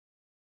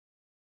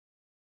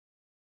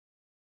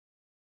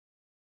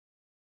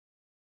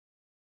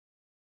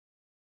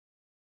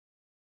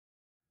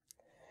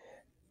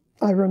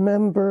I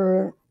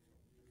remember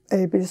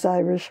Abie's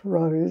Irish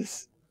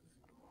Rose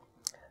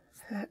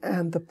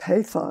and the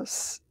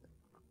pathos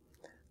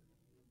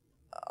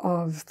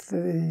of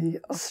the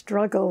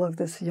struggle of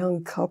this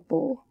young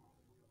couple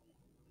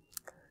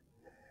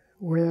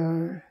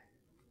where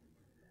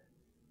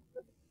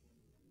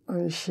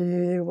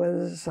she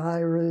was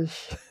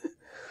Irish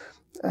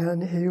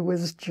and he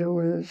was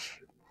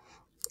Jewish,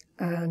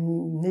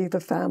 and neither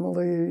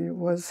family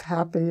was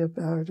happy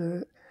about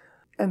it.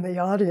 And the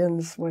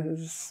audience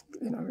was,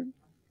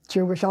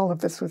 Jewish. All of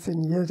this was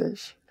in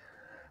Yiddish.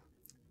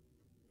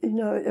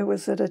 It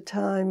was at a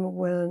time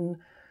when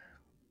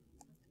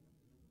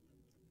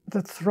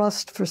the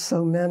thrust for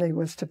so many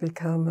was to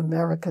become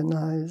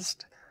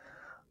Americanized.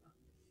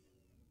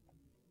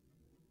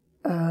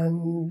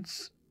 And,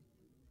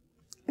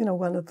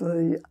 one of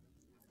the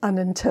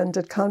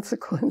unintended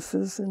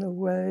consequences, in a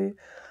way,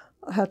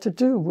 had to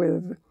do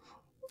with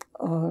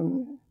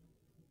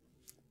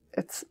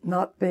it's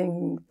not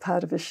being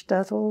part of a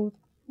shtetl,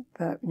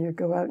 that when you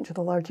go out into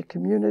the larger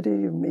community,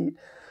 you meet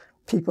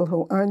people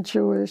who aren't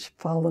Jewish,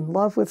 fall in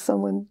love with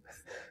someone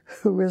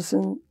who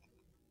isn't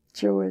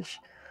Jewish.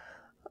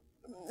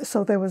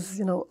 So there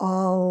was,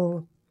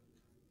 all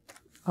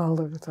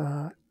of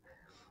that.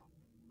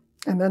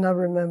 And then I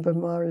remember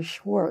Maurice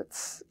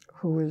Schwartz,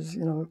 who was,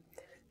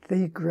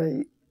 the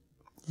great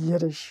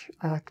Yiddish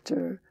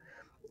actor.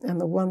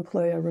 And the one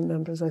play I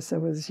remember, as I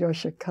said, was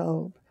Yosha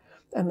Kalb.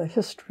 And the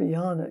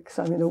histrionics.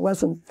 I mean, it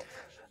wasn't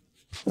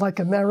like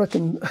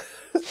American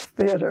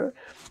theater.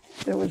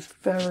 It was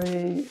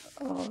very,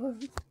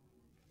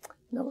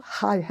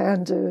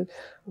 high-handed,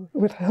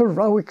 with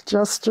heroic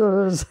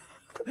gestures,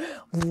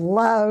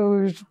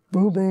 loud,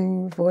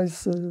 booming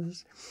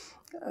voices,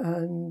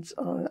 and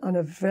on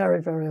a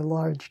very, very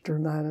large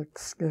dramatic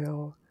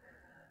scale.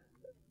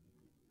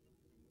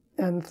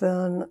 And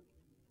then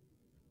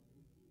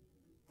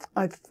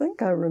I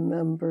think I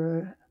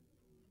remember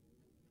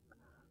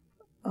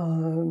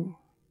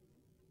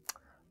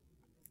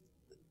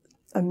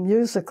a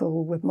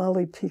musical with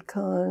Molly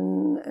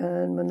Pecan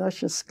and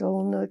Menashe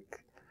Skolnick.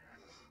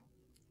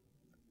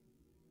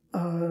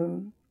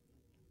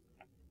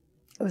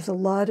 It was a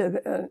lot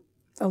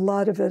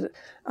of it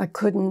I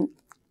couldn't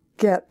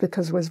get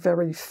because it was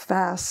very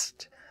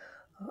fast,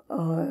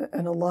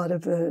 and a lot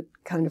of it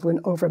kind of went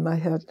over my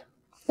head.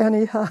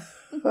 Anyhow,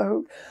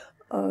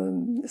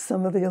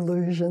 some of the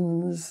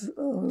allusions,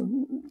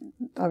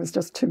 I was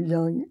just too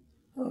young.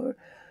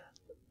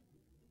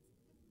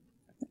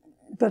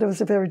 But it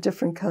was a very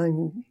different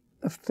kind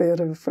of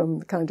theater from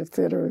the kind of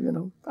theater,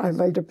 I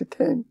later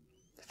became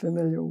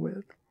familiar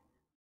with.